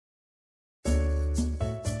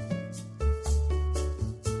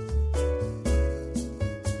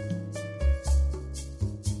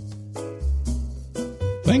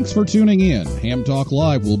Thanks for tuning in. Ham Talk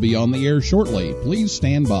Live will be on the air shortly. Please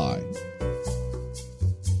stand by.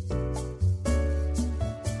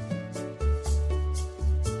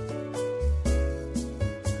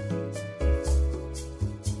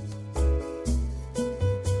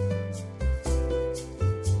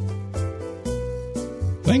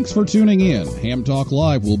 Thanks for tuning in. Ham Talk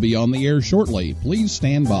Live will be on the air shortly. Please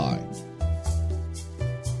stand by.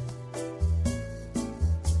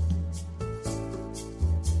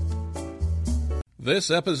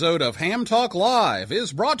 This episode of Ham Talk Live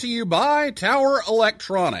is brought to you by Tower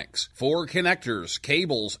Electronics. For connectors,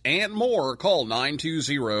 cables, and more, call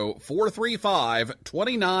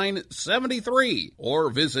 920-435-2973 or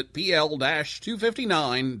visit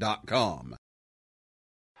pl-259.com.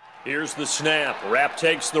 Here's the snap. Rapp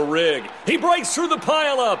takes the rig. He breaks through the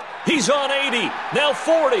pileup. He's on 80, now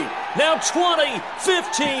 40, now 20,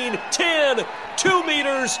 15, 10, 2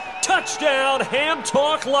 meters. Touchdown, Ham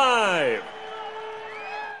Talk Live.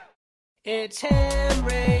 It's Ham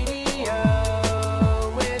Radio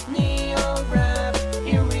with Neil Rapp.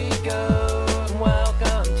 Here we go.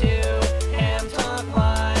 Welcome to Ham Talk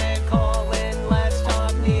Live. Call in, let's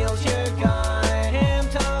talk. Neil's your guy. Ham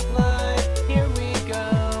Talk Live. Here we go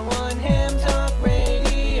on Ham Talk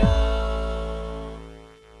Radio.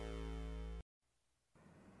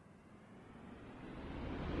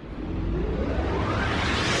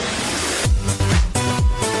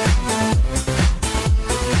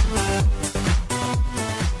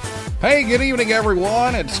 Hey, good evening,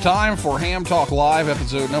 everyone. It's time for Ham Talk Live,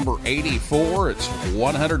 episode number 84. It's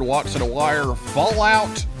 100 Watts in a Wire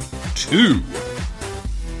Fallout 2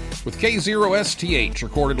 with K0STH,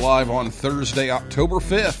 recorded live on Thursday, October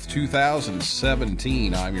 5th,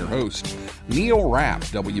 2017. I'm your host, Neil Rapp,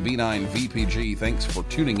 WB9VPG. Thanks for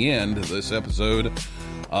tuning in to this episode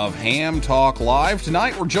of Ham Talk Live.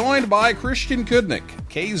 Tonight, we're joined by Christian Kudnick,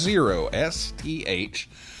 K0STH,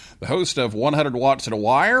 the host of 100 Watts in a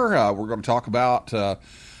Wire. We're going to talk about an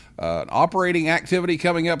operating activity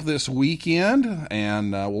coming up this weekend,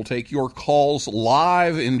 and we'll take your calls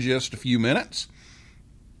live in just a few minutes.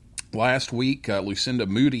 Last week, Lucinda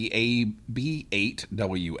Moody,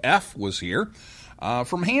 AB8WF, was here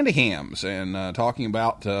from Handy Hams and talking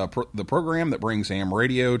about the program that brings ham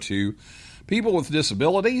radio to people with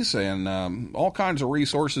disabilities and all kinds of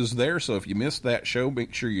resources there. So if you missed that show,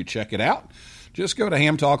 make sure you check it out. Just go to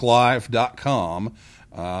hamtalklive.com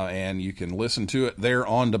and you can listen to it there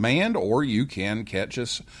on demand, or you can catch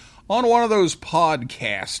us on one of those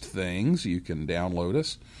podcast things. You can download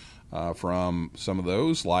us from some of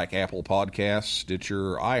those, like Apple Podcasts,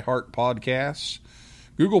 Stitcher, iHeart Podcasts,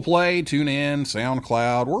 Google Play, TuneIn,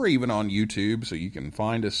 SoundCloud. We're even on YouTube, so you can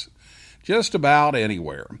find us just about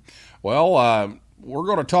anywhere. Well, we're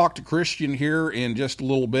going to talk to Christian here in just a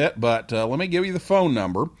little bit, but let me give you the phone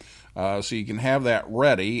number. So you can have that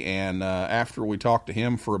ready, and after we talk to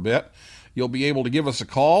him for a bit, you'll be able to give us a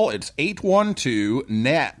call. It's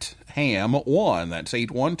 812-NET-HAM-1. That's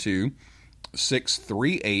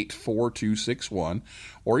 812-638-4261.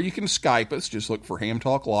 Or you can Skype us. Just look for Ham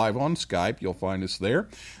Talk Live on Skype. You'll find us there.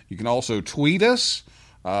 You can also tweet us.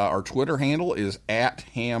 Our Twitter handle is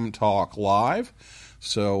 @HamTalkLive.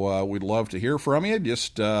 So we'd love to hear from you.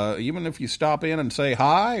 Just even if you stop in and say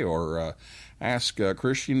hi, or ask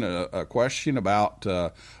Christian a question about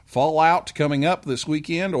Fallout coming up this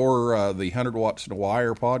weekend, or the 100 Watts in a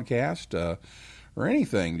Wire podcast, or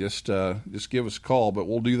anything, just give us a call. But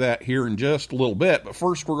we'll do that here in just a little bit. But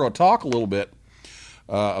first, we're going to talk a little bit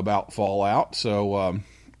about Fallout. So,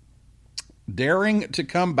 daring to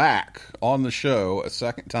come back on the show a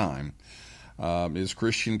second time is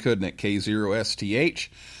Christian Kudnick, K0STH.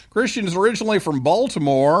 Christian is originally from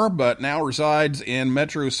Baltimore, but now resides in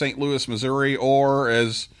Metro St. Louis, Missouri, or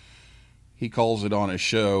as he calls it on his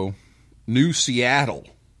show, New Seattle,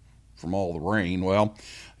 from all the rain. Well,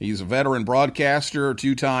 he's a veteran broadcaster, a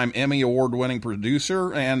two-time Emmy Award-winning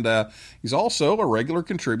producer, and he's also a regular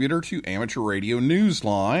contributor to Amateur Radio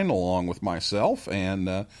Newsline, along with myself,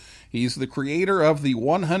 and he's the creator of the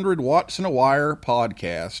 100 Watts in a Wire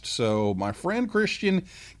podcast. So, my friend Christian,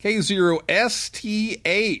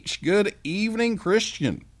 K0STH, good evening,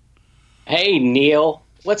 Christian. Hey, Neil.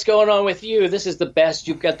 What's going on with you? This is the best.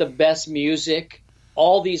 You've got the best music.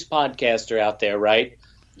 All these podcasts are out there, right?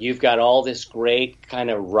 You've got all this great kind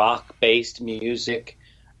of rock-based music.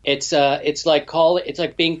 It's like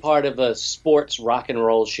being part of a sports rock and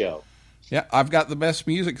roll show. Yeah, I've got the best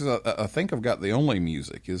music because I think I've got the only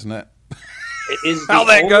music, isn't it? It is How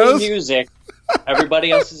the that only goes? music.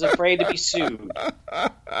 Everybody else is afraid to be sued.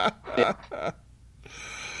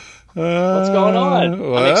 What's going on?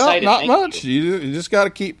 Well, I'm excited. not Thank much. you. You just got to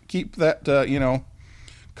keep that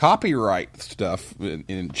copyright stuff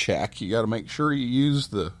in check. You got to make sure you use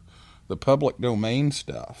the public domain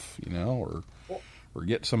stuff, or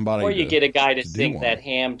get somebody. Or you get a guy to sing one. that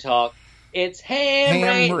ham talk. It's ham,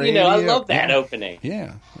 Ham radio. I love that yeah. opening.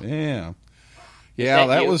 Yeah. That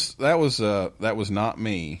that you? was not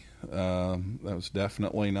me. That was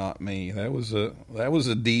definitely not me. That was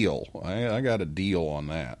a deal. I got a deal on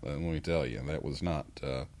that. Let me tell you, that was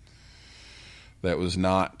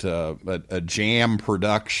not a jam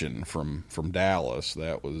production from Dallas.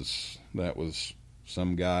 That was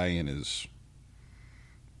some guy in his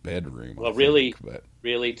bedroom. Well, really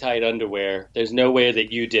tight underwear. There's no way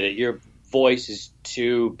that you did it. Your voice is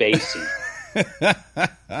too bassy.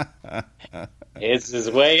 It's is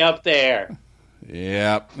way up there.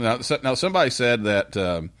 Yeah. Now somebody said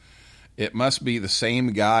that it must be the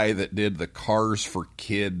same guy that did the Cars for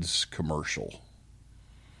Kids commercial.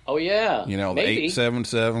 Oh yeah, The maybe.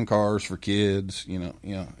 877 Cars for Kids. Right.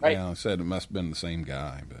 Yeah. I said it must have been the same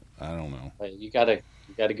guy, but I don't know. Well, you got a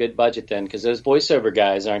good budget then, because those voiceover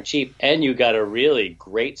guys aren't cheap, and you got a really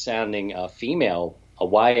great sounding female, a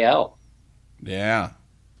YL. Yeah.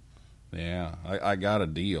 I got a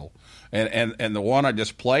deal, and the one I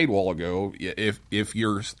just played a while ago. If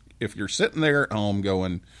you're sitting there at home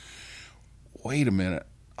going, wait a minute,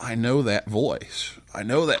 I know that voice. I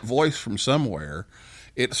know that voice from somewhere.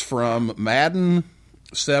 It's from Madden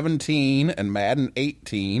 17 and Madden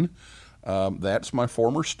 18. That's my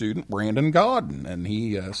former student, Brandon Godden, and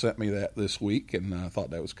he sent me that this week, and I thought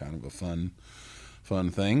that was kind of a fun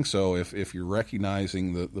thing. So if you're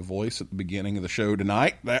recognizing the voice at the beginning of the show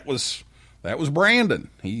tonight, that was Brandon.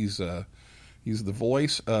 He's the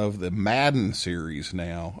voice of the Madden series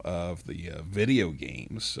now of the video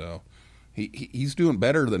games. So he's doing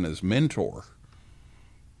better than his mentor.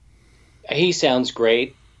 He sounds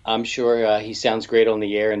great. I'm sure he sounds great on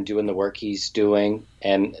the air and doing the work he's doing,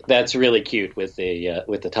 and that's really cute with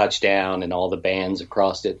the touchdown and all the bands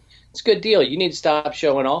across it. It's a good deal. You need to stop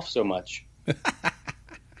showing off so much.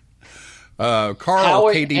 Carl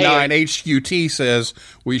KD9 HQT says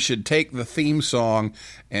we should take the theme song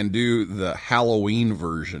and do the Halloween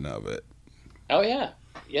version of it. Oh yeah,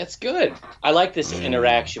 it's good. I like this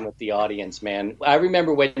interaction with the audience, man. I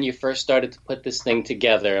remember when you first started to put this thing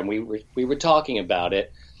together, and we were talking about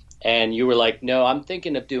it, and you were like, "No, I'm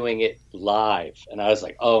thinking of doing it live," and I was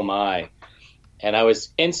like, "Oh my!" And I was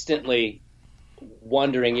instantly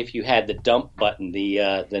wondering if you had the dump button,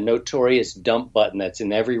 the notorious dump button that's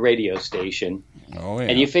in every radio station. Oh yeah.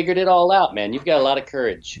 And you figured it all out, man. You've got a lot of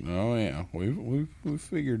courage. Oh yeah, we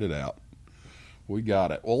figured it out. We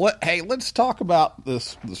got it. Well, let's talk about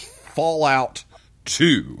this Fallout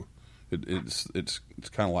 2. It's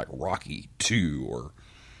kind of like Rocky 2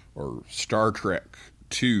 or Star Trek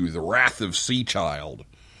 2, The Wrath of Seachild.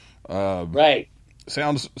 Right.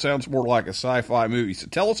 Sounds more like a sci-fi movie. So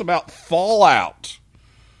tell us about Fallout.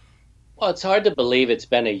 Well, it's hard to believe it's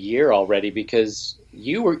been a year already, because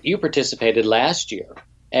you participated last year.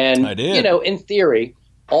 And I did. In theory,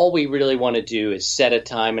 all we really want to do is set a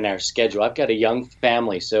time in our schedule. I've got a young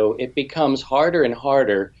family, so it becomes harder and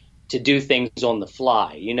harder to do things on the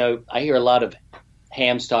fly. I hear a lot of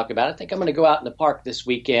hams talk about, I think I'm going to go out in the park this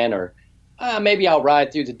weekend, or maybe I'll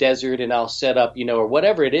ride through the desert and I'll set up, or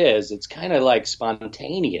whatever it is. It's kind of like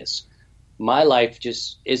spontaneous. My life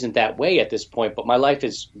just isn't that way at this point, but my life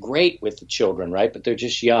is great with the children, right? But they're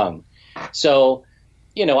just young. So,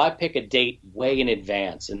 I pick a date way in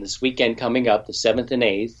advance. And this weekend coming up, the 7th and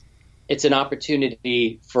 8th, it's an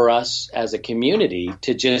opportunity for us as a community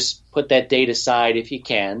to just put that date aside if you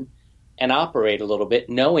can and operate a little bit,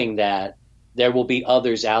 knowing that there will be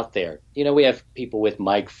others out there. We have people with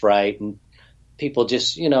mic fright, and people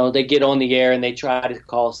just, they get on the air and they try to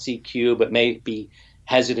call CQ but may be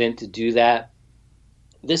hesitant to do that.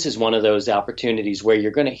 This is one of those opportunities where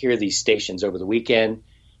you're going to hear these stations over the weekend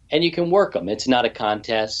and you can work them. It's not a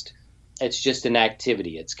contest. It's just an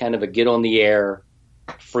activity. It's kind of a get on the air,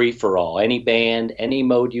 free for all. Any band, any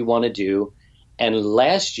mode you want to do. And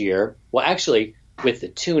last year, well, actually, with the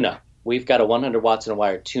tune-up, we've got a 100 watts and a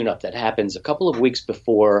wire tune-up that happens a couple of weeks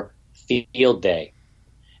before Field Day.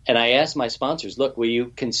 And I asked my sponsors, look, will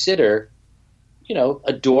you consider,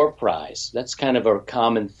 a door prize? That's kind of a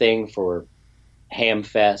common thing for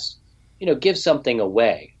Hamfest. Give something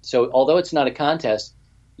away. So although it's not a contest,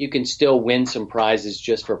 you can still win some prizes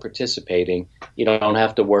just for participating. You don't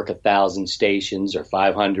have to work 1,000 stations or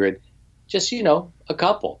 500, just, a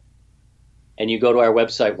couple. And you go to our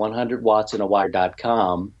website,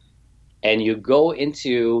 100wattsandawire.com, and you go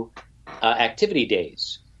into activity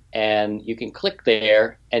days. And you can click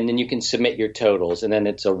there, and then you can submit your totals, and then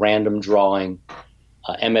it's a random drawing.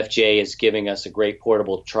 MFJ is giving us a great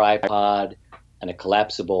portable tripod and a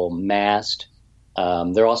collapsible mast.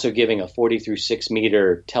 They're also giving a 40 through 6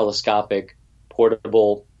 meter telescopic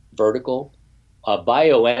portable vertical.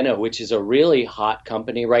 Bioenno, which is a really hot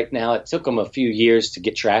company right now. It took them a few years to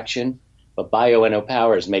get traction, but Bioenno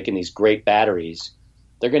Power is making these great batteries.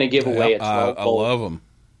 They're going to give away a 12 volt. I love them.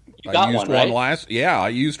 You got I used one, right? I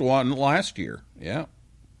used one last year. Yeah.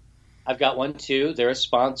 I've got one too. They're a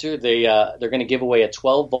sponsor. They're going to give away a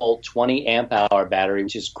 12 volt, 20 amp hour battery,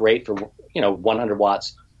 which is great for 100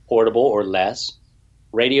 watts portable or less.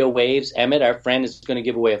 Radio Waves, Emmett, our friend, is going to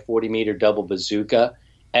give away a 40 meter double bazooka.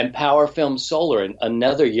 And Power Film Solar,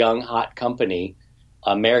 another young hot company,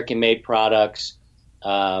 American made products.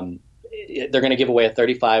 They're going to give away a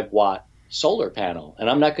 35 watt solar panel. And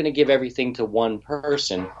I'm not going to give everything to one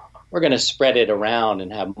person. We're going to spread it around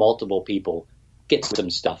and have multiple people get some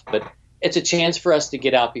stuff. But it's a chance for us to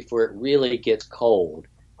get out before it really gets cold.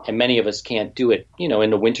 And many of us can't do it, in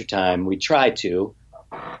the wintertime. We try to.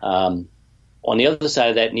 On the other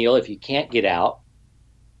side of that, Neil, if you can't get out,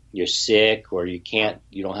 you're sick or you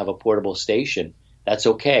don't have a portable station, that's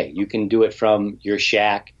okay. You can do it from your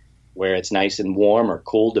shack where it's nice and warm or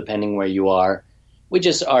cool, depending where you are. We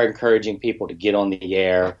just are encouraging people to get on the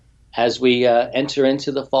air as we enter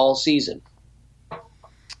into the fall season.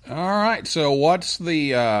 All right. So what's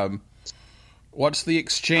the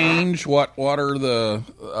exchange? What do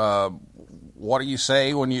you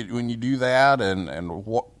say when you do that? And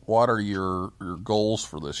what are your goals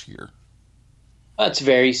for this year? It's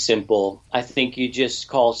very simple. I think you just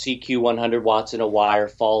call CQ 100 watts in a wire,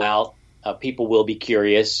 Fallout. People will be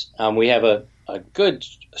curious. We have a good,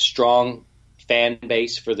 strong fan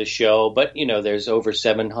base for the show, but, there's over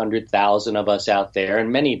 700,000 of us out there,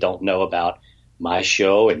 and many don't know about my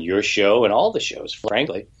show and your show and all the shows,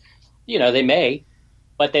 frankly. They may,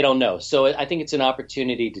 but they don't know. So I think it's an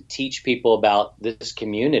opportunity to teach people about this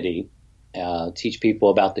community, teach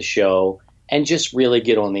people about the show, and just really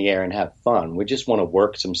get on the air and have fun. We just want to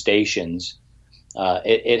work some stations.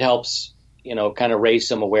 It helps, kind of raise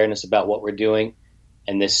some awareness about what we're doing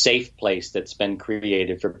and this safe place that's been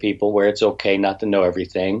created for people where it's okay not to know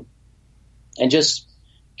everything and just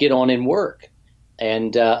get on and work.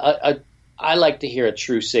 And I like to hear a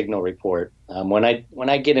true signal report. When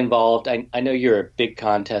I get involved, I know you're a big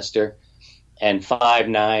contester, and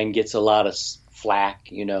 5-9 gets a lot of flack,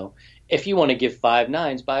 If you want to give 5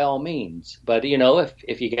 nines, by all means. But,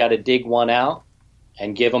 if you got to dig one out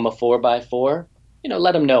and give them a 4x4,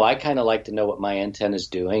 let them know. I kind of like to know what my antenna's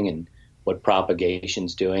doing and what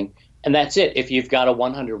propagation's doing. And that's it. If you've got a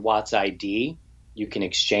 100 watts ID, you can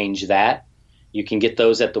exchange that. You can get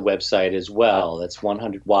those at the website as well. That's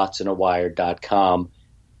 100wattsinawire.com.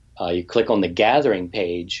 You click on the gathering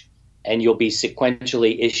page, and you'll be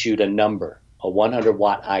sequentially issued a number, a 100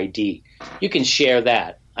 watt ID. You can share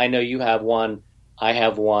that. I know you have one. I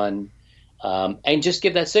have one. And just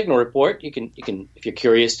give that signal report. You can, if you're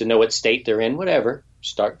curious to know what state they're in, whatever,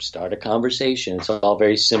 start a conversation. It's all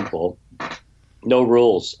very simple. No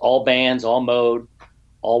rules. All bands, all mode,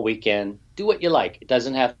 all weekend. Do what you like. It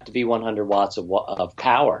doesn't have to be 100 watts of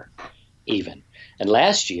power, even. And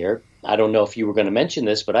last year, I don't know if you were going to mention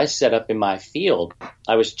this, but I set up in my field.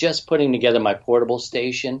 I was just putting together my portable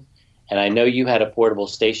station, and I know you had a portable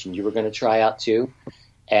station you were going to try out too.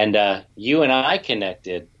 And you and I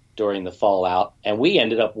connected during the Fallout, and we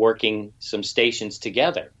ended up working some stations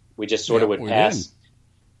together. We just sort of would pass. Did.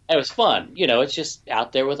 It was fun. It's just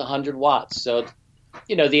out there with 100 watts. So,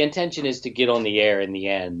 the intention is to get on the air in the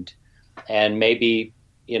end and maybe,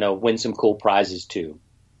 win some cool prizes too.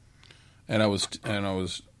 And I was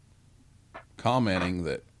commenting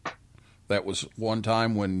that was one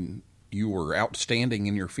time when you were outstanding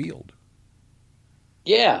in your field.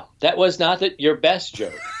 Yeah, that was not your best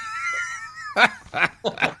joke.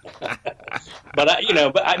 But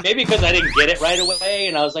maybe because I didn't get it right away,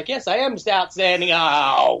 and I was like, "Yes, I am outstanding."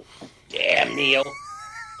 Oh, damn, Neil,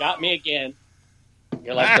 got me again.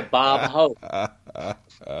 You're like the Bob Hope.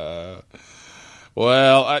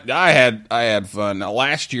 Well, I had fun. Now,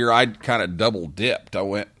 last year I kind of double dipped. I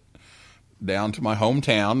went down to my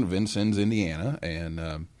hometown, Vincennes, Indiana,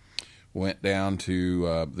 and went down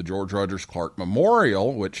to the George Rogers Clark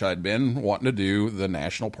Memorial, which I'd been wanting to do the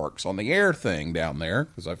National Parks on the Air thing down there,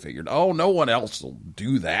 because I figured, no one else will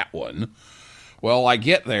do that one. Well, I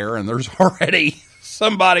get there, and there's already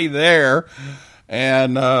somebody there,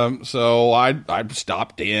 and so I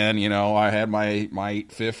stopped in. I had my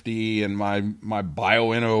 850 and my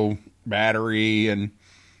Bioenno battery and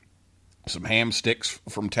some ham sticks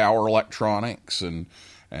from Tower Electronics, and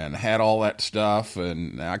and had all that stuff,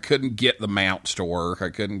 and I couldn't get the mounts to work. I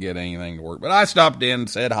couldn't get anything to work. But I stopped in,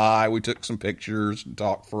 said hi. We took some pictures and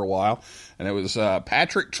talked for a while. And it was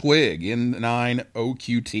Patrick Twig,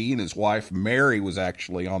 N9OQT, and his wife Mary was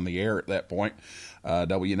actually on the air at that point,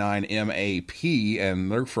 W9MAP, and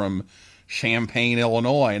they're from Champaign,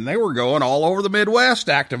 Illinois, and they were going all over the Midwest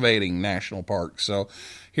activating national parks. So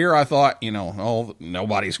here I thought,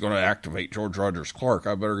 nobody's going to activate George Rogers Clark.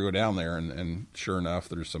 I better go down there. And sure enough,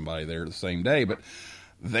 there's somebody there the same day. But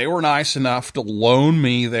they were nice enough to loan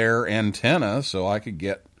me their antenna so I could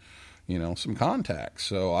get, some contacts.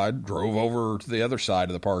 So I drove over to the other side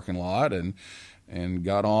of the parking lot and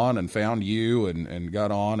got on and found you and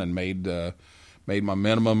got on and made my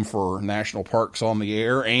minimum for national parks on the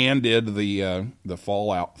air and did the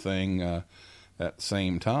Fallout thing at the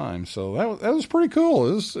same time. So that was pretty cool.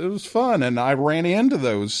 It was fun, and I ran into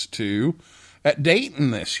those two at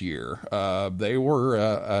Dayton this year. They were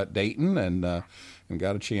at Dayton and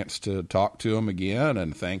got a chance to talk to them again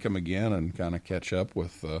and thank them again and kind of catch up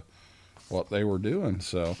with what they were doing.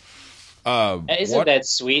 So isn't that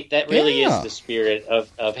sweet? That really is the spirit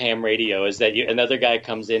of ham radio, is that another guy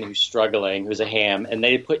comes in who's struggling, who's a ham, and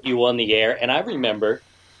they put you on the air. And I remember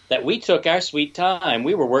that we took our sweet time.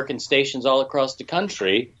 We were working stations all across the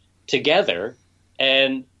country together,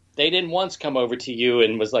 and they didn't once come over to you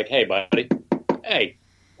and was like, hey, buddy, hey,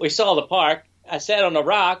 we saw the park. I sat on a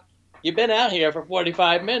rock. You've been out here for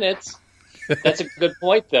 45 minutes. That's a good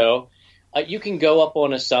point, though. You can go up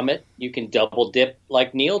on a summit. You can double dip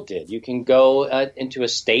like Neil did. You can go into a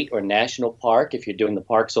state or national park if you're doing the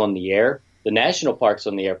Parks on the Air. The National Parks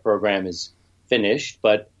on the Air program is finished,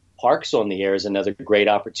 but Parks on the Air is another great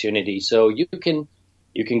opportunity. So you can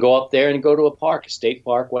go up there and go to a park, a state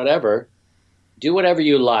park, whatever. Do whatever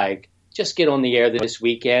you like. Just get on the air this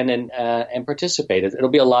weekend and participate. It'll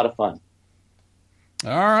be a lot of fun.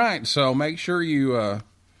 All right. So make sure you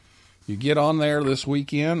get on there this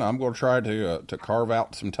weekend. I'm going to try to carve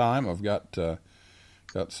out some time. I've got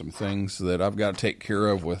some things that I've got to take care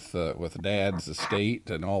of with Dad's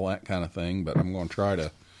estate and all that kind of thing. But I'm going to try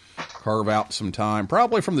to carve out some time,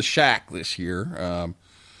 probably from the shack this year.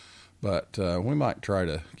 But we might try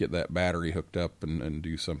to get that battery hooked up and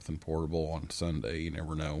do something portable on Sunday. You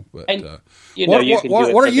never know. But what are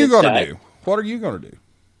you going to do? What are you going to do?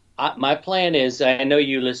 My plan is, I know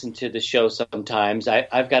you listen to the show sometimes.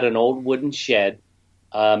 I've got an old wooden shed.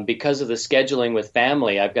 Because of the scheduling with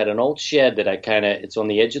family, I've got an old shed that it's on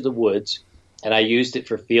the edge of the woods, and I used it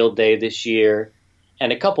for field day this year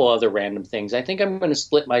and a couple other random things. I think I'm going to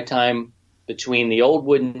split my time between the old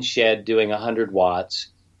wooden shed doing 100 watts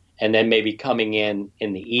and then maybe coming in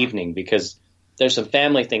the evening, because there's some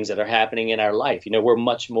family things that are happening in our life. We're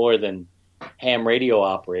much more than ham radio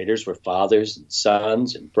operators. We're fathers and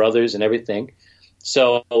sons and brothers and everything.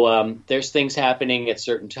 So there's things happening at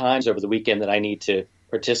certain times over the weekend that I need to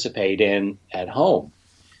participate in at home.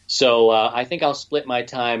 So I think I'll split my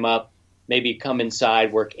time up, maybe come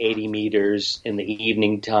inside, work 80 meters in the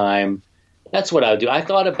evening time. That's what I'll do. I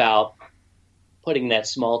thought about putting that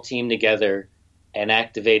small team together and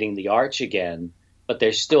activating the arch again, but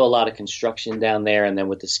there's still a lot of construction down there. And then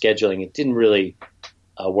with the scheduling, it didn't really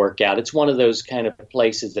work out. It's one of those kind of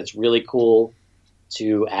places that's really cool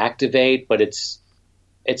to activate, but it's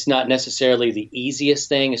not necessarily the easiest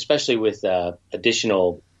thing, especially with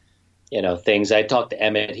additional, things. I talked to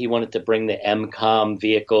Emmett. He wanted to bring the MCOM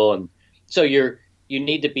vehicle, and so you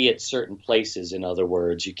need to be at certain places. In other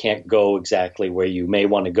words, you can't go exactly where you may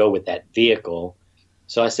want to go with that vehicle.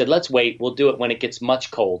 So I said, let's wait. We'll do it when it gets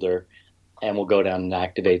much colder, and we'll go down and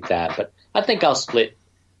activate that. But I think I'll split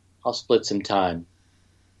some time.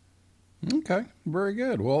 Okay, very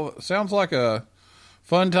good. Well, it sounds like a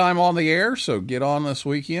fun time on the air, so get on this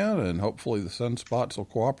weekend, and hopefully the Sunspots will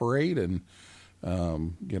cooperate and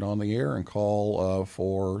get on the air and call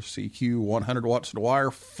for CQ 100 watts to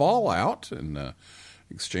wire Fallout and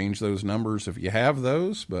exchange those numbers if you have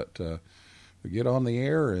those. But get on the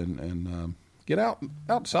air and get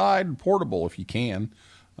outside portable if you can.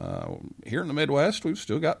 Here in the Midwest, we've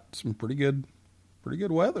still got some pretty good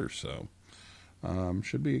weather, so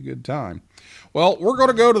should be a good time. Well, we're going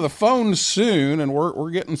to go to the phone soon, and we're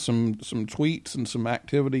getting some tweets and some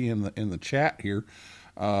activity in the chat here.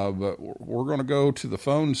 But we're going to go to the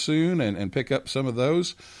phone soon and pick up some of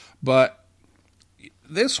those. But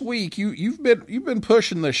this week you've been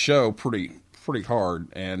pushing this show pretty hard,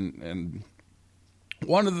 and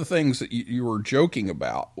one of the things that you were joking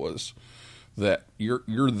about was that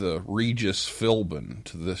you're the Regis Philbin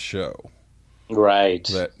to this show. Right.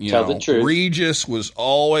 That, Tell the truth. Regis was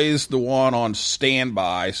always the one on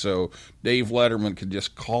standby, so Dave Letterman could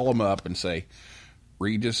just call him up and say,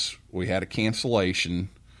 Regis, we had a cancellation.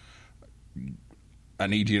 I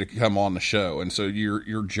need you to come on the show. And so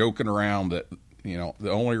you're joking around that, the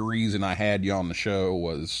only reason I had you on the show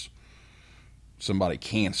was somebody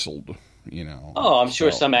canceled, Oh, I'm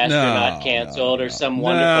sure some astronaut No, canceled no, or some no,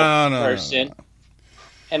 wonderful no, person. no.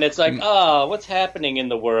 And it's like, oh, what's happening in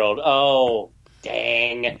the world? Oh,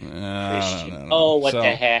 dang. No, Christian. no, no. Oh, what So-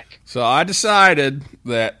 the heck? So I decided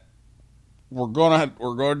that we're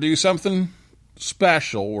gonna do something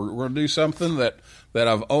special. We're gonna do something that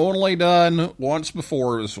I've only done once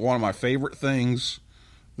before. It's one of my favorite things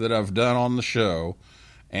that I've done on the show,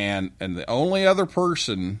 and the only other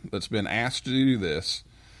person that's been asked to do this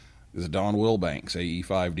is Don Wilbanks,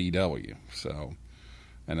 AE5DW. So,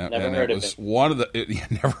 Never heard it of was him. one of the you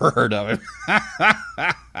never heard of him.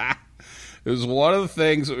 It was one of the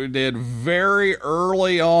things that we did very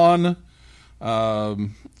early on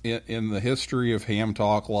in the history of Ham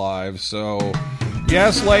Talk Live. So,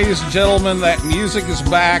 yes, ladies and gentlemen, that music is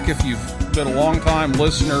back. If you've been a long-time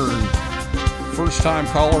listener and first-time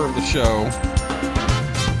caller of the show.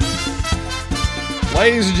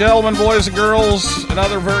 Ladies and gentlemen, boys and girls, and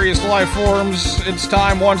other various life forms, it's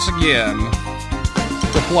time once again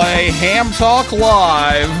to play Ham Talk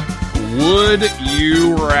Live, Would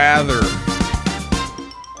You Rather?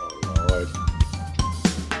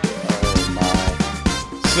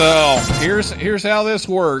 So, here's how this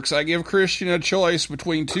works. I give Christian a choice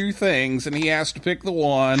between two things, and he has to pick the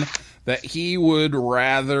one that he would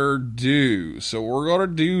rather do. So we're going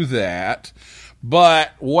to do that.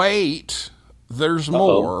 But wait, there's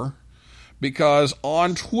more. Because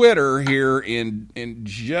on Twitter here in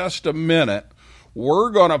just a minute,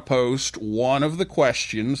 we're going to post one of the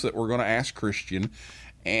questions that we're going to ask Christian.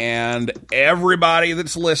 And everybody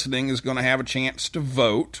that's listening is going to have a chance to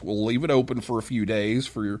vote. We'll leave it open for a few days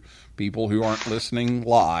for your people who aren't listening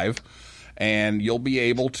live. And you'll be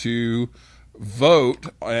able to vote,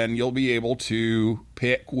 and you'll be able to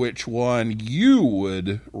pick which one you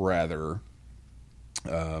would rather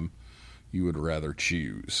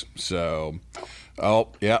choose. So,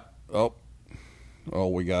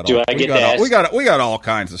 we got Do I get to ask- we got all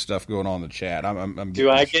kinds of stuff going on in the chat. I'm Do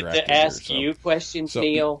getting I get distracted to ask here, so. you questions, So,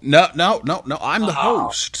 Neil? No. I'm the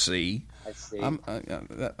host. See, I see. I'm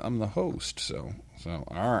the host. So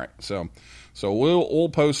all right. So we'll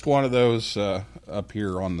post one of those up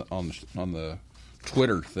here on the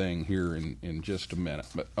Twitter thing here in just a minute.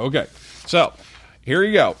 But okay. So here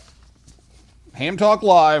you go. Ham Talk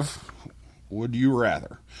Live. Would you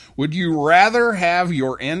rather? Would you rather have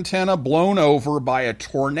your antenna blown over by a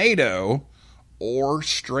tornado or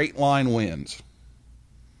straight line winds?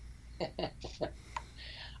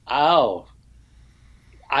 Oh,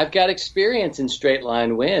 I've got experience in straight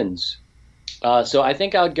line winds. So I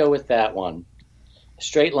think I would go with that one.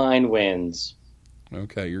 Straight line winds.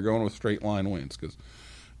 Okay, you're going with straight line winds because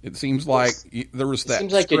it seems like there was that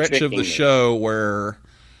seems like you're stretch of tricking the me. show where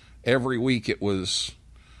every week it was,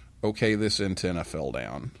 okay, this antenna fell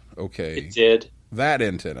down. Okay, It did. that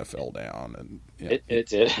antenna fell down, and yeah, It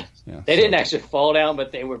did. yeah, They so- didn't actually fall down,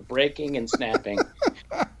 but they were breaking and snapping.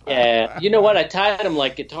 Yeah. You know what? I tied them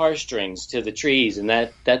like guitar strings to the trees, and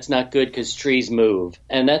that's not good because trees move.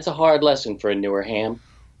 And that's a hard lesson for a newer ham.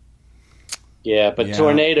 Yeah, but Yeah,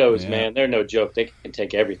 tornadoes, yeah. man, they're no joke. They can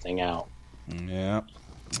take everything out. Yeah.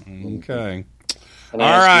 Okay. Can I All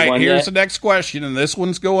ask you right. one Here's yet? the next question, and this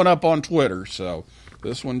one's going up on Twitter. So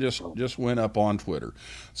this one just went up on Twitter.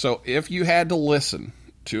 So if you had to listen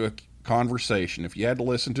to a conversation, if you had to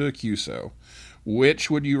listen to a QSO,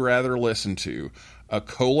 which would you rather listen to, a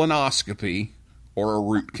colonoscopy or a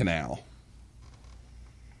root canal?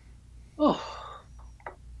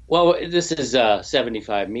 Well, this is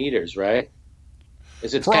 75 meters, right?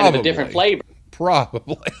 It's kind of Probably. a different flavor.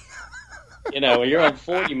 Probably. You know, when you're on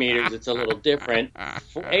 40 meters, it's a little different.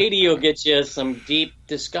 80 will get you some deep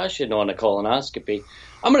discussion on a colonoscopy.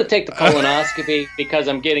 I'm going to take the colonoscopy because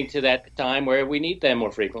I'm getting to that time where we need them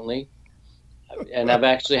more frequently. And I've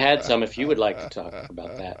actually had some, if you would like to talk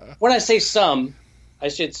about that. When I say some, I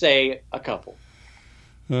should say a couple.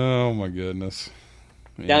 Oh my goodness.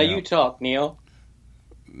 Now Yeah. you talk, Neil.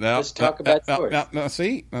 Now, let's talk about yours. Now,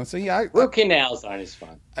 see, Root canals aren't as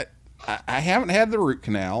fun. I haven't had the root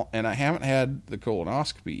canal, and I haven't had the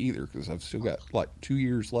colonoscopy either because I've still got like 2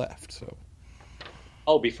 years left. So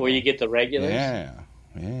Oh, before you get the regulars? yeah.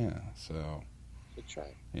 So Good try.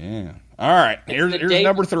 yeah. All right. It's Here's the day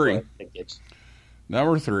number before 3. it gets-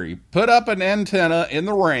 Number 3. Put up an antenna in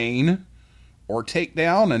the rain, or take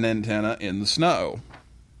down an antenna in the snow.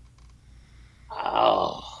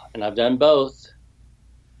 Oh, and I've done both.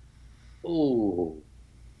 Ooh.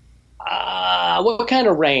 What kind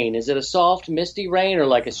of rain? Is it a soft, misty rain or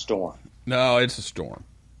like a storm? No, it's a storm.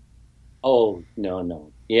 Oh,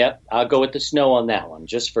 no. Yep, I'll go with the snow on that one,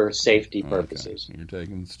 just for safety purposes. Okay. You're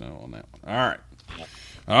taking the snow on that one. All right.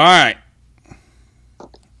 All right.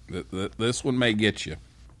 This one may get you.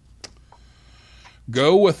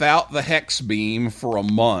 Go without the hex beam for a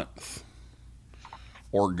month,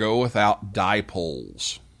 or go without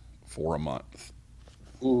dipoles for a month.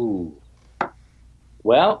 Ooh.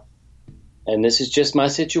 Well, and this is just my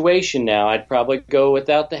situation now. I'd probably go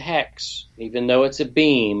without the hex, even though it's a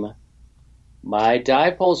beam. My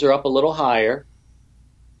dipoles are up a little higher.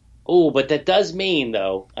 Oh, but that does mean,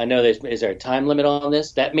 though, I know is there a time limit on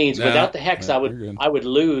this? That means without the hex, no, I would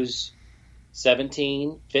lose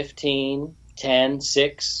 17, 15, 10,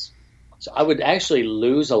 6. So I would actually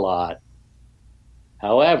lose a lot.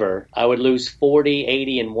 However, I would lose 40,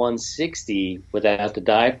 80, and 160 without the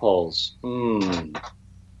dipoles.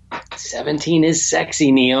 17 is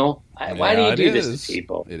sexy, Neil. Why do you do this to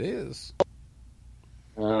people? It is.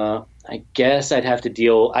 I guess I'd have to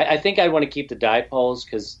deal. I think I'd want to keep the dipoles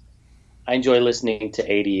because I enjoy listening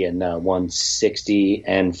to 80 and 160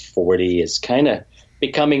 and 40 is kind of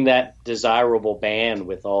becoming that desirable band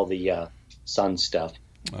with all the Sun stuff.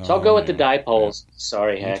 So I'll go with the dipoles. Yeah.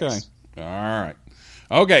 Sorry, Hex. Okay. All right.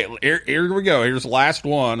 Okay, here we go. Here's the last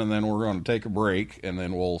one, and then we're going to take a break, and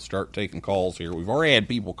then we'll start taking calls here. We've already had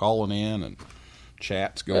people calling in, and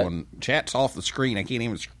chat's going. Chat's off the screen. I can't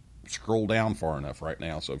even scroll down far enough right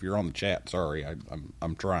now. So if you're on the chat, sorry,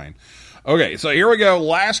 I'm trying. Okay, so here we go.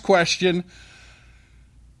 Last question.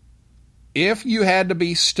 If you had to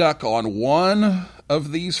be stuck on one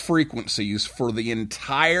of these frequencies for the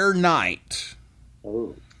entire night,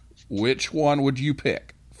 which one would you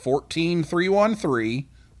pick? 14313,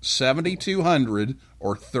 7200,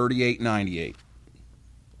 or 3898?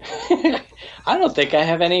 I don't think I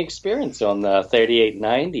have any experience on the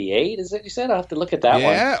 3898. Is that you said? I'll have to look at that one.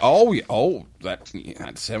 Yeah. Oh, that's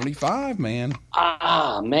 75, man.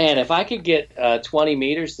 Man, if I could get 20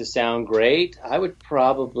 meters to sound great, I would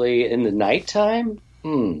probably, in the nighttime,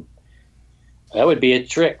 that would be a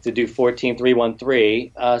trick to do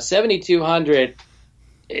 14313. 7200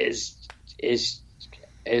 is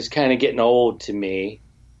kind of getting old to me.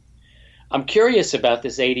 I'm curious about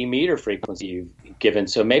this 80 meter frequency you've given,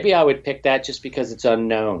 so maybe I would pick that just because it's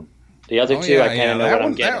unknown. The other two, I kind of know what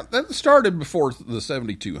I'm getting. That started before the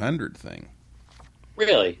 7200 thing.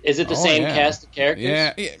 Really? Is it the same cast of characters?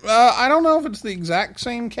 Yeah. I don't know if it's the exact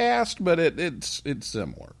same cast, but it's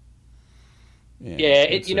similar.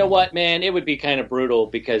 Yeah, you know what, man? It would be kind of brutal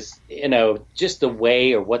because, just the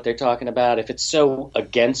way or what they're talking about, if it's so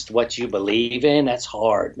against what you believe in, that's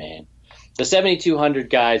hard, man. The 7200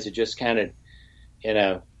 guys are just kind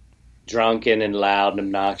of, drunken and loud and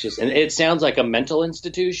obnoxious. And it sounds like a mental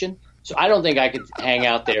institution. So I don't think I could hang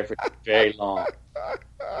out there for very long.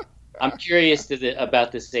 I'm curious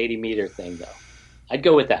about this 80 meter thing, though. I'd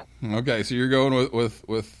go with that. Okay, so you're going with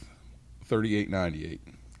 3898.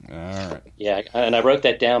 All right. Yeah, and I wrote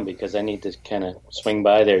that down because I need to kind of swing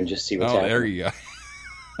by there and just see what's happening. There you go.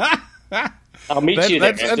 I'll meet you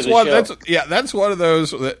there after the show. That's one of those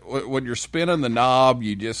that when you're spinning the knob,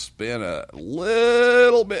 you just spin a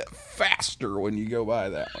little bit faster when you go by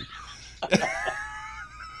that one.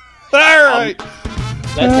 All right.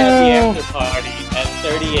 Let's have the after party at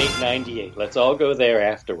 3898. Let's all go there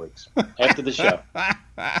afterwards, after the show.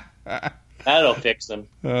 That'll fix them.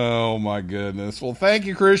 Oh, my goodness. Well, thank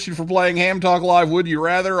you, Christian, for playing Ham Talk Live Would You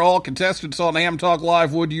Rather. All contestants on Ham Talk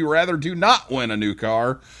Live Would You Rather do not win a new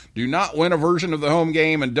car, do not win a version of the home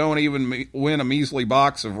game, and don't even win a measly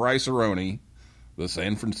box of Rice-A-Roni, the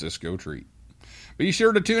San Francisco treat. Be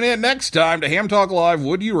sure to tune in next time to Ham Talk Live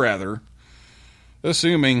Would You Rather,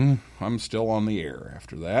 assuming I'm still on the air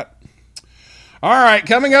after that. All right,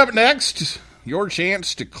 coming up next, your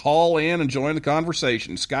chance to call in and join the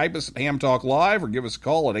conversation. Skype us at Ham Talk Live or give us a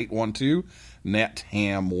call at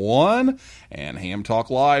 812-NET-HAM1. And Ham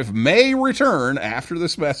Talk Live may return after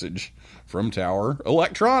this message from Tower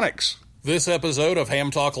Electronics. This episode of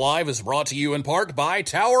Ham Talk Live is brought to you in part by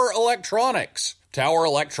Tower Electronics. Tower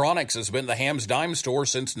Electronics has been the Ham's Dime store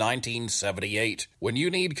since 1978. When you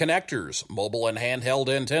need connectors, mobile and handheld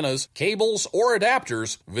antennas, cables, or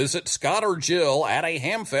adapters, visit Scott or Jill at a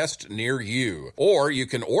Hamfest near you. Or you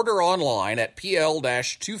can order online at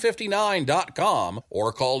pl-259.com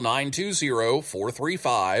or call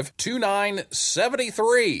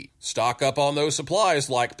 920-435-2973. Stock up on those supplies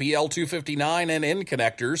like PL259 and N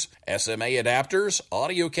connectors, SMA adapters,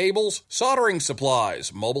 audio cables, soldering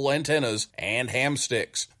supplies, mobile antennas, and ham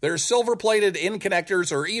sticks. Their silver-plated N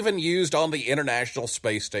connectors are even used on the International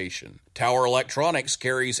Space Station. Tower Electronics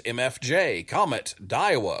carries MFJ, Comet,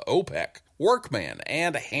 Daiwa, OPEC, Workman,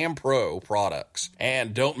 and Ham Pro products.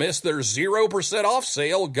 And don't miss their 0% off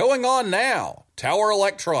sale going on now. Tower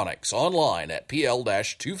Electronics, online at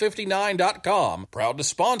pl-259.com. Proud to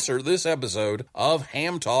sponsor this episode of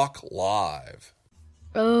Ham Talk Live.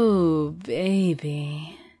 Oh,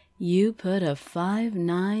 baby. You put a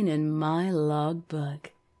 5-9 in my logbook.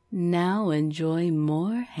 Now enjoy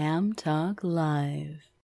more Ham Talk Live.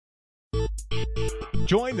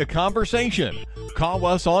 Join the conversation. Call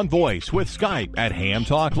us on voice with Skype at Ham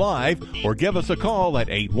Talk Live or give us a call at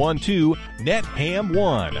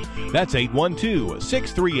 812-NET-HAM1. That's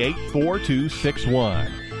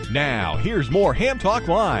 812-638-4261. Now, here's more Ham Talk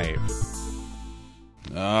Live.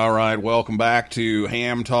 All right, welcome back to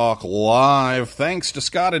Ham Talk Live. Thanks to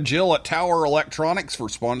Scott and Jill at Tower Electronics for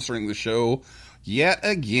sponsoring the show yet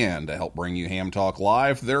again to help bring you Ham Talk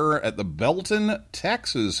Live. They're at the Belton,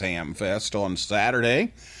 Texas Ham Fest on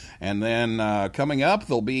Saturday. And then coming up,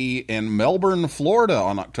 they'll be in Melbourne, Florida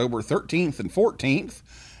on October 13th and 14th.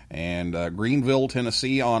 And Greenville,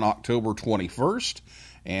 Tennessee on October 21st.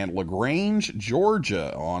 And LaGrange,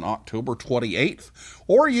 Georgia on October 28th.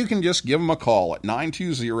 Or you can just give them a call at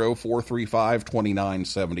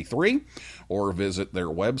 920-435-2973 or visit their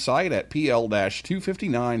website at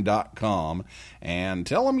pl-259.com and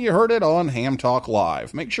tell them you heard it on Ham Talk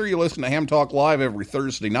Live. Make sure you listen to Ham Talk Live every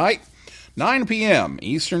Thursday night, 9 p.m.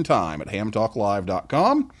 Eastern Time at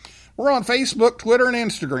hamtalklive.com. We're on Facebook, Twitter, and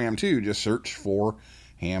Instagram too. Just search for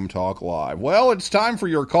Ham Talk Live. Well, it's time for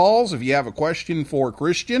your calls. If you have a question for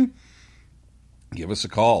Christian, give us a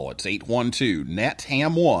call. It's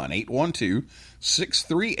 812-NET-HAM1,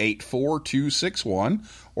 812-638-4261.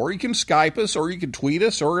 Or you can Skype us, or you can tweet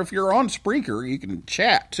us, or if you're on Spreaker, you can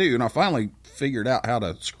chat too. And I finally figured out how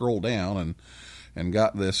to scroll down and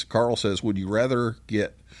got this. Carl says, would you rather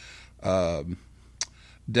get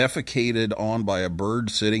defecated on by a bird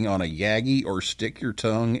sitting on a Yagi or stick your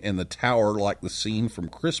tongue in the tower like the scene from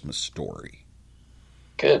Christmas Story?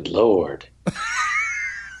 Good Lord.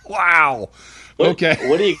 Wow. Okay.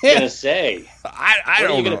 What are you going to say? I What are you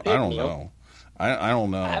don't gonna know. pick, I don't Neil? know. I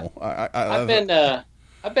don't know.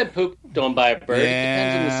 I've been pooped on by a bird. It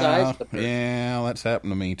depends on the size of the bird. Yeah, that's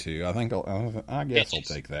happened to me too. I guess I'll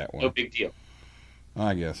take that one. No big deal.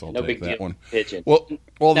 I guess I'll No take big that deal. one. Pigeon. Well,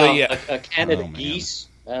 Now, yeah. a Canada Oh, man. geese.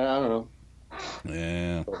 I don't know.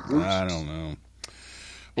 Yeah, roosters. I don't know.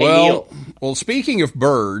 Hey, Well, Neil. speaking of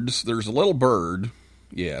birds, there's a little bird.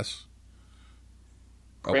 Yes.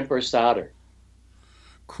 Crimp or solder?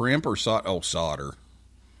 Crimp or solder? Oh, solder.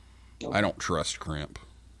 I don't trust crimp.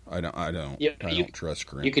 I don't Yeah, I don't trust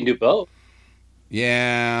crimp. You can do both.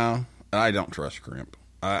 Yeah, I don't trust crimp.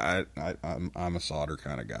 I'm a solder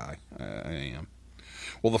kind of guy. I am.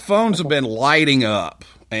 Well, the phones have been lighting up,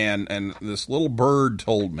 and this little bird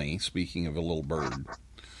told me, speaking of a little bird,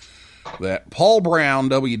 that Paul Brown,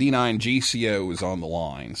 WD9 GCO, is on the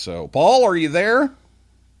line. So, Paul, are you there?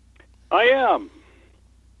 I am.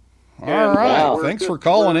 All right. wow. Thanks for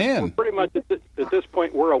calling We're in. pretty much at this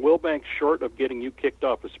point, we're a Wilbank short of getting you kicked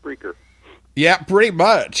off a Spreaker. Yeah, pretty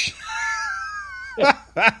much.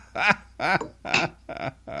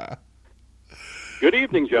 Good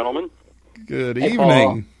evening, gentlemen. Good Hey,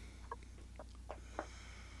 evening.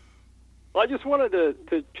 Well, I just wanted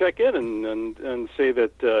to check in and say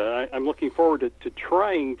that I'm looking forward to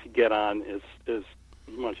trying to get on as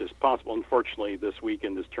much as possible. Unfortunately, this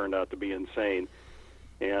weekend has turned out to be insane.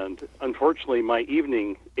 And unfortunately, my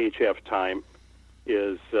evening HF time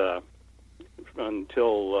is,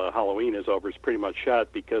 until Halloween is over, is pretty much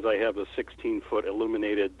shot because I have a 16-foot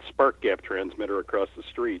illuminated spark gap transmitter across the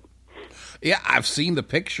street. Yeah, I've seen the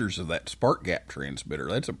pictures of that spark gap transmitter.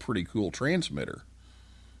 That's a pretty cool transmitter.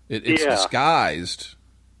 It's Yeah. disguised.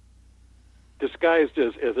 Disguised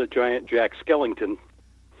as a giant Jack Skellington.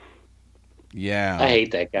 Yeah. I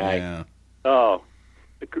hate that guy. Yeah. Oh,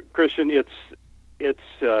 Christian, it's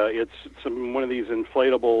one of these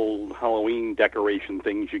inflatable Halloween decoration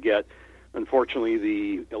things you get. Unfortunately,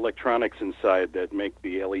 the electronics inside that make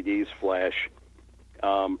the LEDs flash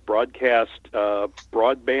broadcast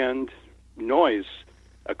broadband noise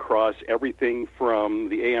across everything from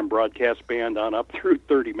the AM broadcast band on up through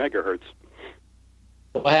 30 megahertz.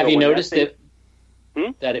 Well, have So you when noticed that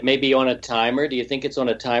that it may be on a timer? Do you think it's on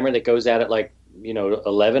a timer that goes out at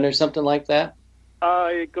 11 or something like that?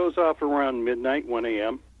 It goes off around midnight, 1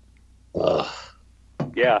 a.m. Ugh.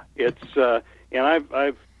 Yeah, it's and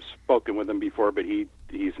I've spoken with him before, but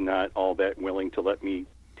he's not all that willing to let me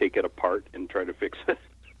take it apart and try to fix it.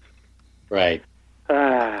 Right.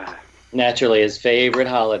 Ah, Naturally, his favorite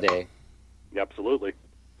holiday. absolutely.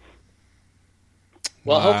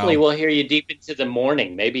 Well, Wow. hopefully we'll hear you deep into the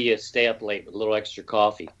morning. Maybe you stay up late with a little extra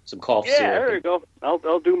coffee, some cough Yeah, there you syrup. go.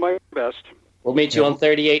 I'll do my best. We'll meet you on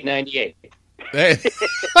 3898. Hey.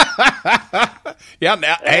 Yeah.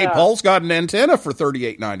 Now, hey, Paul's got an antenna for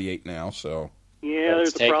 $38.98 now. So. Yeah,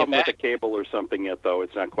 Let's there's a take it problem with the back. cable or something yet, though.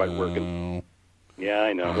 It's not quite working. Oh, Yeah,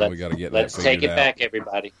 I know. well, we got to get that Let's take figured it out. back,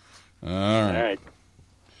 everybody. All All right. right.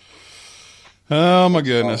 Oh my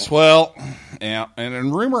goodness. Well, yeah,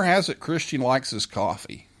 and rumor has it Christian likes his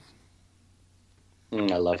coffee. I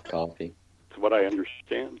love coffee. That's what I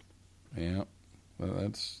understand. Yeah, well,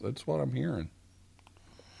 that's what I'm hearing.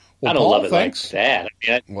 I don't Paul, love it thanks. like that.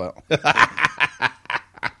 I mean, Well,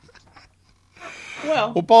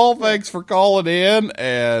 well, well, Paul, thanks for calling in.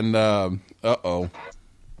 And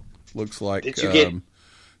looks like Did you get-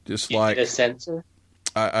 just you like get a sensor?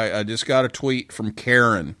 I just got a tweet from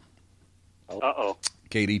Karen. Uh-oh.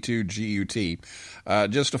 KD2GUT.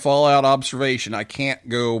 Just a fallout observation. I can't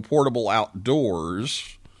go portable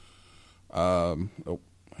outdoors. Hang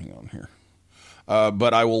on here.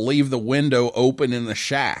 But I will leave the window open in the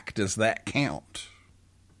shack. Does that count?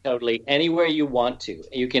 Totally. Anywhere you want to.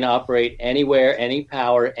 You can operate anywhere, any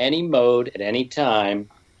power, any mode, at any time.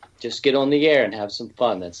 Just get on the air and have some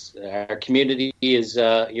fun. That's our community is.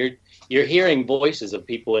 You're hearing voices of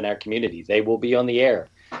people in our community. They will be on the air.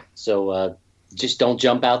 So just don't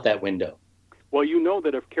jump out that window. Well, you know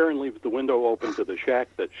that if Karen leaves the window open to the shack,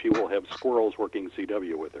 that she will have squirrels working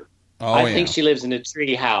CW with her. Oh, I yeah. think she lives in a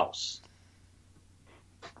tree house.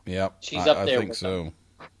 Yep. She's up there I think with so.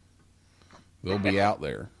 They'll be out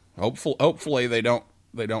there. Hopefully they don't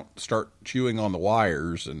start chewing on the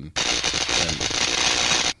wires and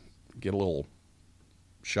get a little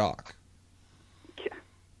shock. Yeah.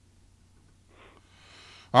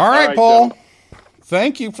 All right, right, Paul. gentlemen.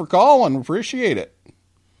 Thank you for calling. Appreciate it.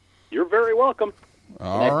 You're very welcome.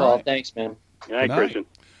 All Hey, Paul, right. thanks, man. All right, night. Christian.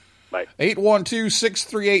 Bye.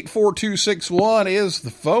 812-638-4261 is the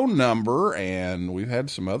phone number, and we've had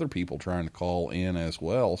some other people trying to call in as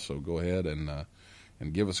well, so go ahead and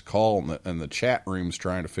give us a call, and the chat room's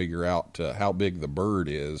trying to figure out how big the bird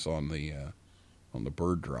is on the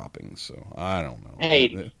bird droppings, so I don't know.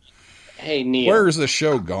 Hey, Neil. Where's the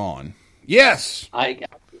show gone? Yes! I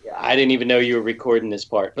didn't even know you were recording this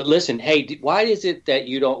part. But listen, hey, why is it that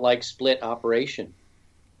you don't like split operation?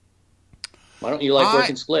 Why don't you like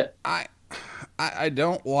working split? I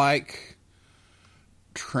don't like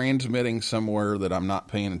transmitting somewhere that I'm not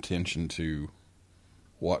paying attention to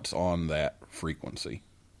what's on that frequency.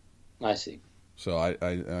 I see. So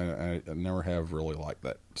I never have really liked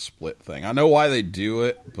that split thing. I know why they do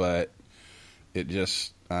it, but it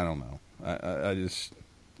just, I don't know. I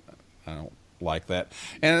don't like that.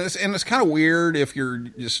 And it's kind of weird if you're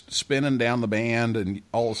just spinning down the band and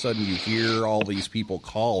all of a sudden you hear all these people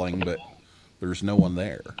calling, but there's no one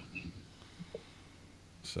there.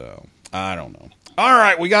 So, I don't know. All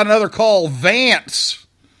right, we got another call. Vance.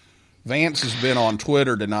 Vance has been on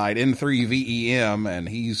Twitter tonight, N3VEM, and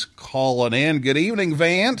he's calling in. Good evening,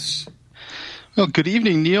 Vance. Well, good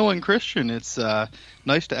evening, Neil and Christian. It's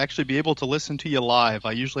nice to actually be able to listen to you live.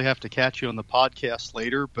 I usually have to catch you on the podcast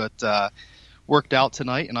later, but worked out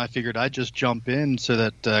tonight, and I figured I'd just jump in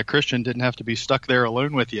so that Christian didn't have to be stuck there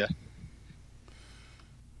alone with you.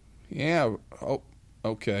 Yeah. Oh,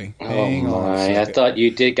 okay. Hang Oh on a my! I second. thought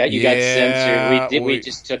you got Yeah, censored. We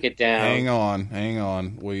just took it down. Hang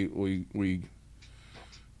on. We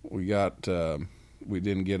got we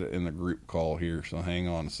didn't get it in the group call here, so hang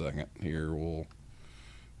on a second. Here we'll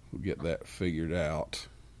get that figured out.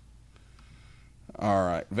 All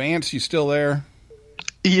right, Vance, you still there?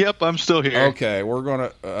 Yep, I'm still here. Okay, we're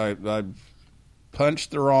gonna. I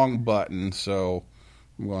punched the wrong button, so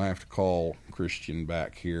I'm gonna have to call Christian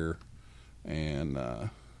back here and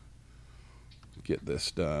get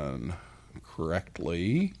this done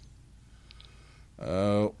correctly.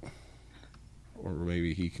 Oh, or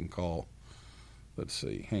maybe he can call. Let's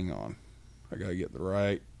see. Hang on. I gotta get the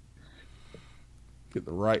right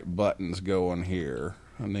buttons going here.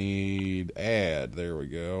 I need add. There we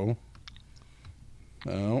go.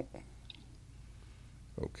 Oh.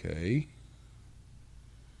 Okay.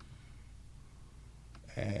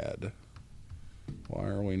 Add. Why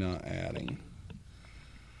are we not adding?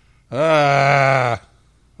 I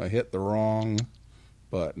hit the wrong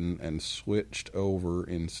button and switched over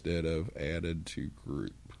instead of added to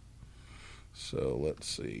group. So let's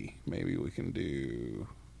see. Maybe we can do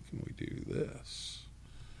this.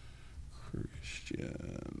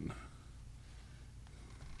 Christian.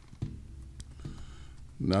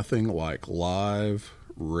 Nothing like live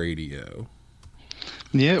radio.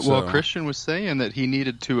 Yeah, well, So- Christian was saying that he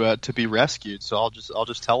needed to be rescued, so I'll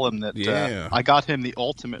just tell him that Yeah. I got him the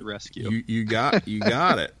ultimate rescue. You got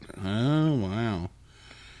it. Oh wow.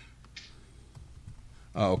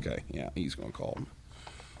 Oh, okay. Yeah, he's going to call him.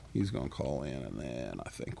 He's going to call in, and then I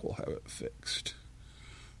think we'll have it fixed.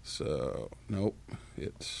 So nope,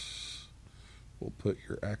 we'll put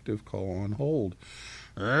your active call on hold.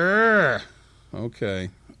 Okay,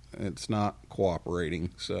 it's not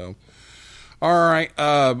cooperating. So all right,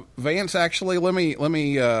 Vance. Actually, let me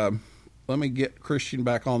get Christian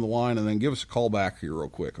back on the line, and then give us a call back here real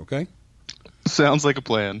quick. Okay. Sounds like a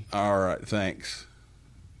plan. All right, thanks.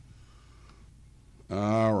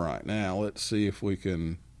 All right, now let's see if we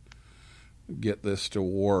can get this to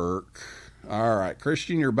work. All right,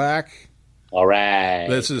 Christian, you're back. All right.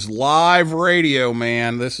 This is live radio,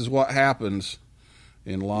 man. This is what happens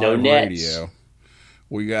in live No nets. radio.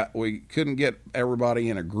 We couldn't get everybody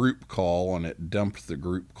in a group call, and it dumped the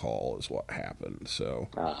group call is what happened. So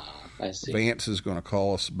I see. Vance is going to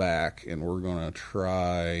call us back, and we're going to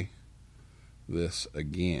try this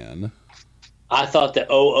again. I thought the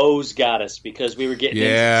OOs got us because we were getting into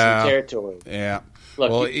some territory. Yeah.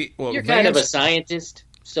 Look, you're kind of a scientist,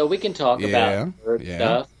 so we can talk about bird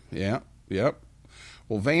stuff. Yeah. Yep.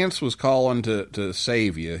 Well, Vance was calling to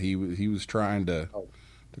save you. He was trying to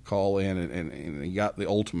call in, and he got the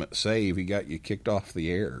ultimate save. He got you kicked off the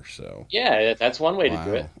air. So Yeah, that's one way to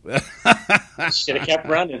do it. Should have kept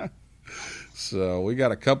running. So we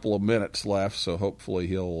got a couple of minutes left. So hopefully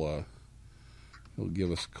he'll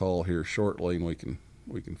give us a call here shortly, and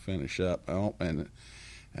we can finish up. Oh, and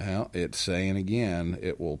it's saying again,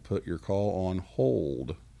 it will put your call on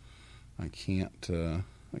hold. I can't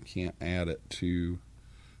add it to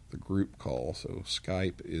the group call. So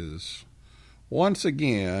Skype is once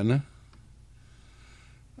again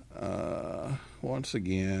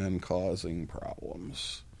causing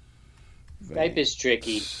problems. Skype is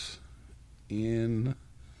tricky. In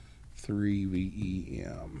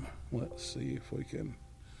 3VEM. Let's see if we can.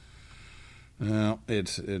 No,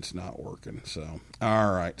 it's not working. So,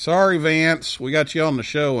 all right. Sorry, Vance. We got you on the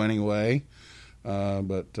show anyway.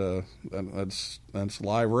 But that's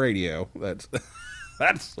live radio. That's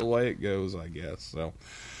that's the way it goes, I guess. So,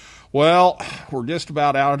 well, we're just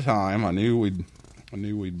about out of time. I knew we'd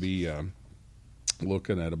be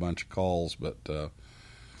looking at a bunch of calls, but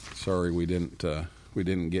sorry we didn't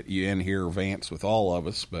get you in here, Vance, with all of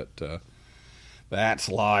us. But that's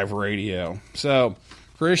live radio. So,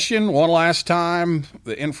 Christian, one last time,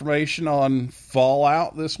 the information on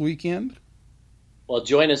Fallout this weekend. Well,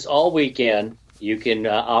 join us all weekend. You can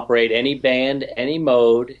operate any band, any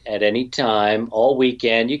mode, at any time, all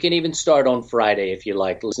weekend. You can even start on Friday if you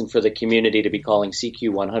like. Listen for the community to be calling CQ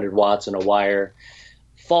 100 watts and a wire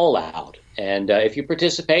Fallout. And if you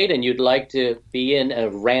participate and you'd like to be in a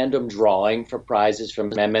random drawing for prizes from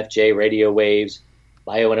MFJ, Radio Waves,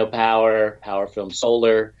 Bioenno Power, Power Film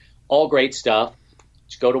Solar, all great stuff,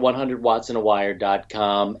 just go to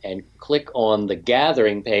 100wattsandawire.com and click on the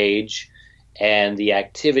gathering page and the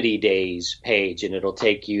activity days page, and it'll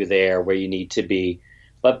take you there where you need to be.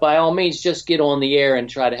 But by all means, just get on the air and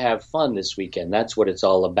try to have fun this weekend. That's what it's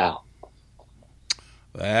all about.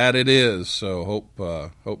 That it is. So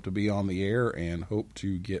hope to be on the air and hope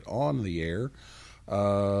to get on the air.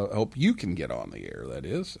 Hope you can get on the air, that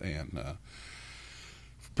is, and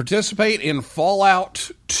participate in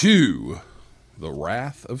Fallout 2, The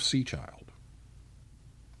Wrath of Seachild.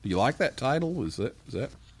 Do you like that title? Does that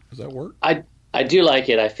work? I do like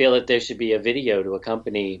it. I feel that there should be a video to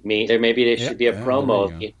accompany me. There should be a promo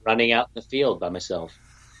of me running out in the field by myself.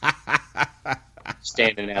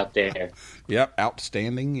 Standing out there. Yep,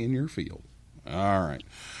 outstanding in your field. All right.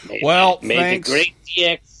 May thanks. the great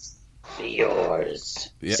DX be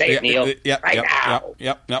yours. Say it, Neil. Now.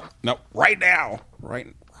 Yep. Right now.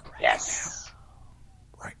 Yes.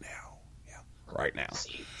 Right now. Yeah. Right now.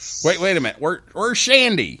 Wait a minute. Where's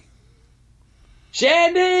Shandy?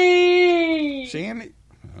 Shandy! Shandy?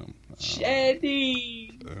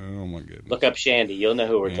 Shandy! Oh, my goodness. Look up Shandy. You'll know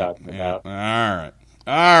who we're talking about. All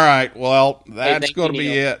right. Well, that's going to be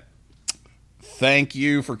Neil. it. Thank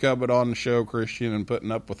you for coming on the show, Christian, and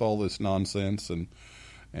putting up with all this nonsense.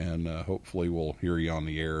 And hopefully we'll hear you on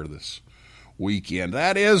the air this weekend.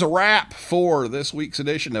 That is a wrap for this week's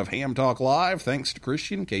edition of Ham Talk Live. Thanks to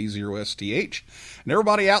Christian, K0STH, and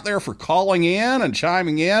everybody out there for calling in and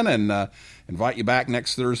chiming in, and invite you back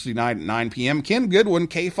next Thursday night at 9 p.m. Ken Goodwin,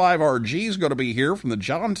 K5RG, is going to be here from the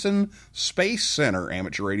Johnson Space Center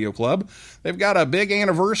Amateur Radio Club. They've got a big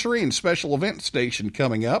anniversary and special event station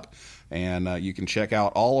coming up, and you can check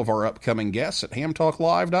out all of our upcoming guests at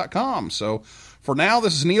hamtalklive.com. So for now,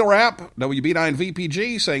 this is Neil Rapp,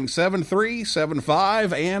 WB9VPG, saying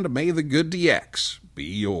 7375, and may the good DX be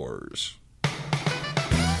yours.